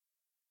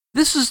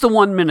This is the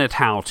 1 Minute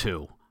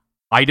How-To.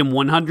 Item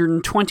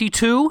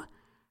 122,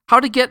 how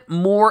to get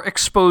more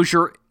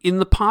exposure in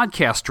the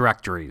podcast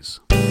directories.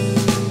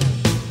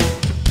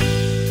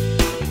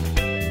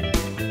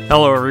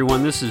 Hello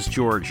everyone, this is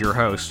George, your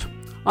host.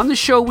 On the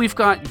show we've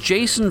got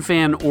Jason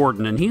Van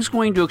Orden, and he's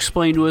going to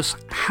explain to us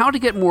how to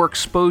get more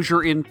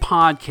exposure in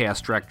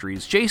podcast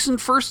directories. Jason,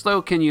 first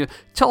though, can you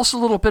tell us a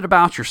little bit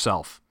about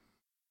yourself?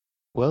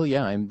 Well,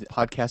 yeah, I'm the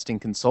podcasting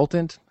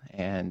consultant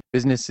and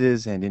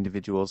businesses and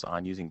individuals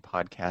on using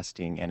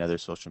podcasting and other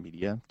social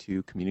media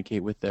to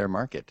communicate with their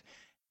market.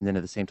 And then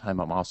at the same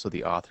time, I'm also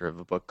the author of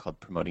a book called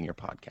Promoting Your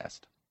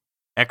Podcast.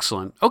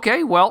 Excellent.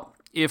 Okay, well,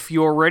 if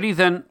you're ready,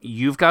 then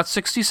you've got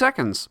 60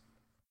 seconds.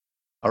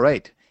 All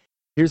right.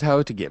 Here's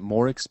how to get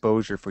more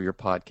exposure for your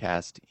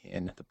podcast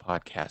in the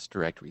podcast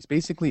directories.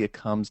 Basically, it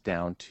comes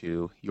down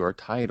to your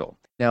title.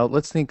 Now,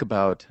 let's think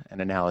about an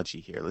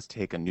analogy here. Let's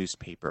take a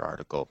newspaper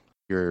article.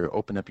 You're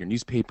open up your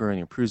newspaper and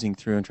you're perusing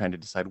through and trying to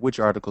decide which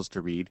articles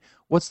to read.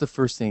 What's the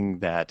first thing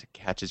that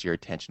catches your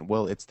attention?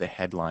 Well, it's the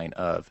headline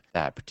of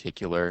that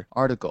particular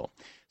article.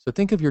 So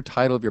think of your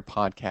title of your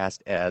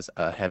podcast as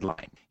a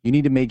headline. You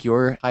need to make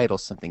your title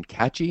something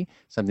catchy,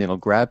 something that'll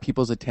grab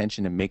people's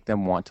attention and make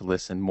them want to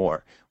listen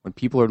more. When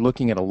people are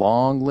looking at a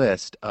long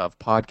list of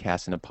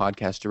podcasts in a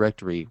podcast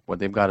directory, what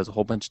they've got is a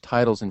whole bunch of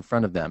titles in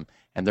front of them,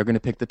 and they're going to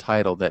pick the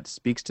title that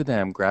speaks to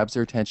them, grabs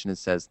their attention, and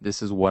says,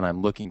 this is what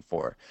I'm looking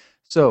for.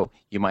 So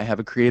you might have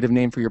a creative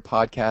name for your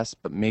podcast,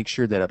 but make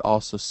sure that it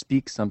also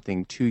speaks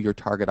something to your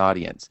target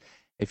audience.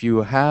 If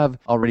you have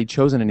already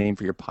chosen a name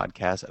for your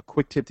podcast, a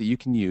quick tip that you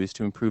can use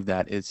to improve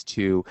that is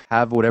to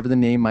have whatever the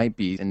name might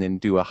be and then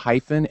do a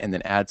hyphen and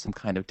then add some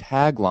kind of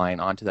tagline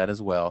onto that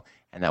as well.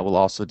 And that will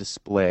also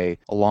display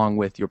along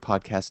with your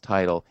podcast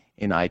title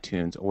in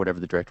iTunes or whatever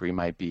the directory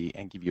might be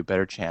and give you a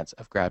better chance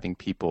of grabbing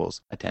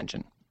people's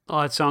attention.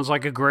 Oh, it sounds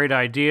like a great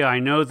idea. I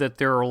know that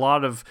there are a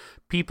lot of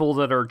people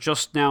that are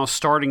just now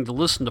starting to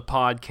listen to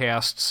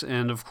podcasts.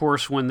 And of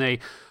course, when they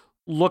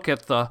look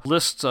at the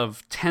lists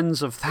of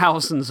tens of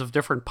thousands of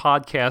different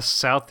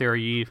podcasts out there,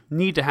 you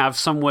need to have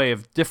some way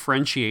of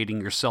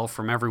differentiating yourself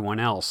from everyone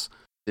else.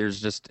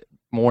 There's just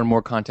more and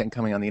more content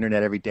coming on the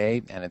internet every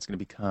day, and it's going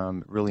to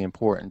become really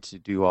important to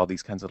do all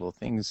these kinds of little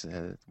things,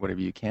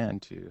 whatever you can,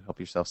 to help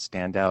yourself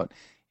stand out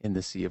in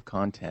the sea of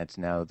content.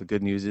 Now, the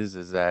good news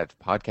is that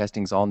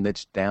podcasting is all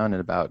niched down and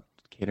about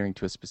catering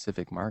to a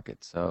specific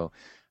market. So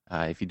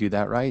if you do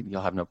that right,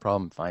 you'll have no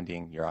problem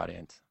finding your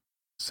audience.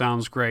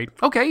 Sounds great.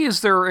 Okay, is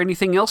there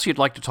anything else you'd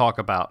like to talk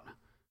about?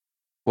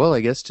 Well,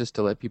 I guess just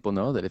to let people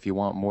know that if you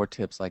want more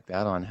tips like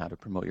that on how to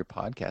promote your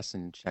podcast,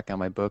 and check out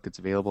my book. It's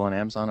available on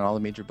Amazon and all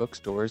the major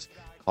bookstores,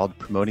 called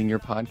Promoting Your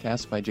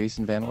Podcast by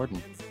Jason Van Orden.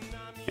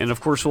 And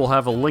of course, we'll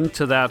have a link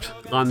to that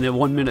on the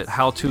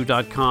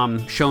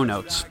 1minutehowto.com show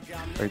notes.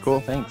 Very cool.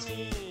 Thanks.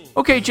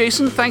 Okay,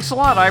 Jason, thanks a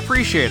lot. I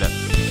appreciate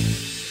it.